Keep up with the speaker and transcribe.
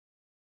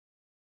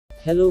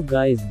Hello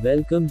guys,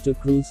 welcome to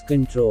Cruise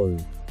Control.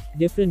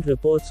 Different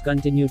reports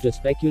continue to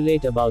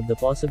speculate about the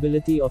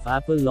possibility of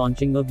Apple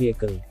launching a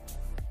vehicle.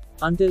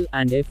 Until,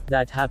 and if,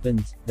 that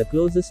happens, the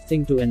closest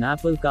thing to an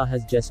Apple car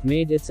has just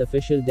made its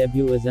official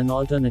debut as an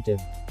alternative.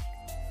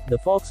 The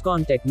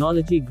Foxconn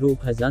Technology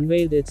Group has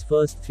unveiled its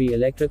first 3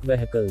 electric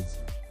vehicles.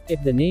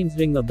 If the names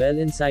ring a bell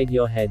inside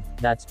your head,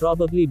 that's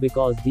probably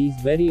because these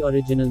very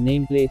original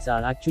nameplates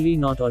are actually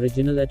not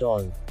original at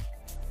all.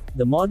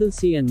 The Model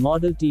C and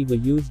Model T were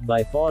used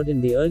by Ford in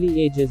the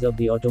early ages of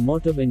the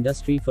automotive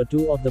industry for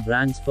 2 of the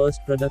brand's first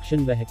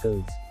production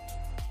vehicles.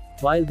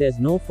 While there's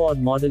no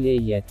Ford Model A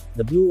yet,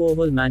 the Blue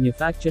Oval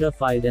manufacturer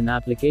filed an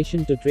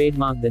application to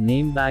trademark the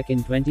name back in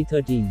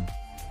 2013.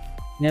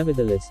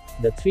 Nevertheless,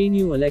 the 3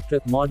 new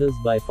electric models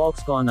by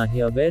Foxconn are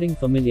here bearing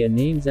familiar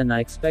names and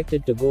are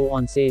expected to go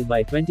on sale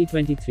by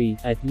 2023,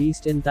 at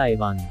least in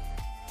Taiwan.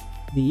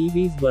 The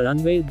EVs were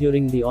unveiled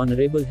during the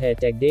Honorable Hair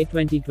Tech Day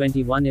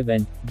 2021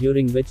 event,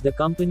 during which the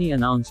company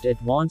announced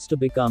it wants to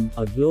become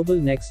a global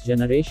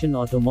next-generation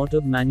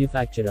automotive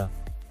manufacturer.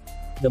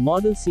 The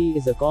Model C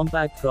is a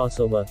compact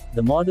crossover,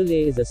 the Model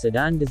A is a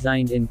sedan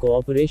designed in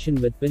cooperation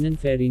with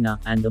Pininfarina,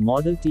 and the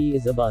Model T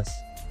is a bus.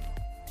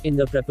 In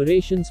the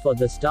preparations for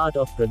the start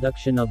of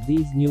production of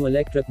these new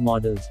electric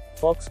models,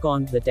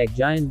 Foxconn, the tech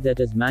giant that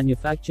is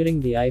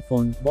manufacturing the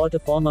iPhone, bought a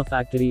former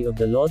factory of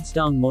the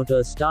Lordstown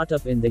Motors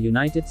startup in the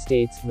United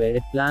States where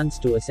it plans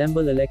to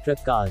assemble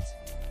electric cars.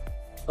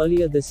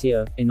 Earlier this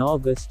year, in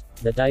August,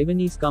 the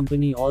Taiwanese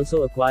company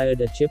also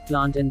acquired a chip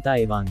plant in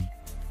Taiwan.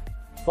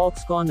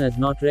 Foxconn is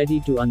not ready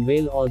to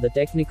unveil all the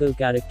technical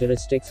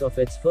characteristics of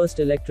its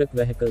first electric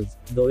vehicles,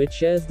 though it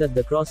shares that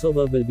the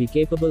crossover will be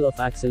capable of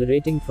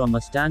accelerating from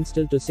a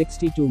standstill to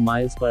 62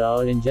 miles per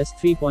hour in just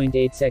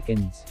 3.8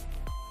 seconds.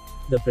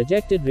 The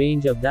projected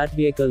range of that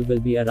vehicle will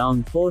be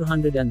around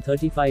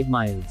 435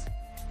 miles.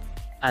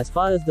 As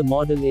far as the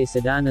Model A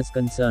sedan is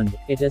concerned,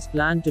 it is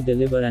planned to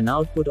deliver an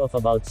output of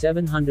about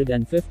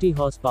 750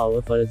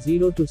 horsepower for a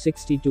 0 to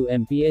 62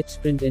 mph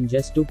sprint in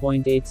just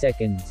 2.8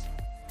 seconds.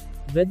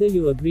 Whether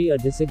you agree or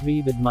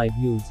disagree with my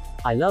views,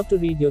 I love to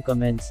read your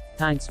comments.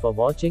 Thanks for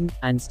watching,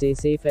 and stay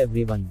safe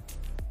everyone.